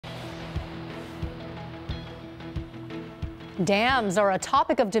Dams are a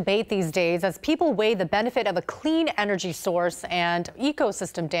topic of debate these days as people weigh the benefit of a clean energy source and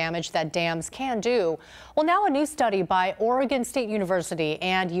ecosystem damage that dams can do. Well, now a new study by Oregon State University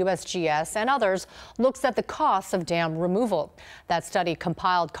and USGS and others looks at the costs of dam removal. That study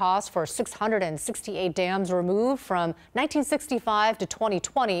compiled costs for 668 dams removed from 1965 to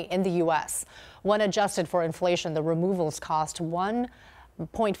 2020 in the U.S. When adjusted for inflation, the removals cost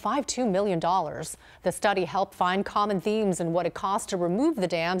 $1.52 million. The study helped find common themes in what it costs to remove the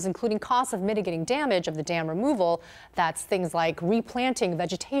dams, including costs of mitigating damage of the dam removal. That's things like replanting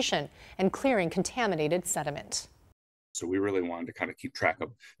vegetation and clearing contaminated sediment. So we really wanted to kind of keep track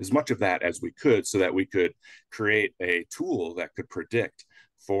of as much of that as we could so that we could create a tool that could predict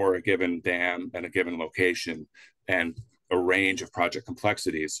for a given dam and a given location and a range of project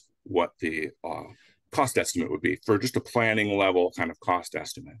complexities what the cost estimate would be for just a planning level kind of cost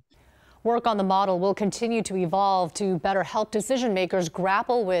estimate. Work on the model will continue to evolve to better help decision makers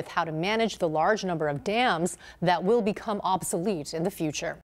grapple with how to manage the large number of dams that will become obsolete in the future.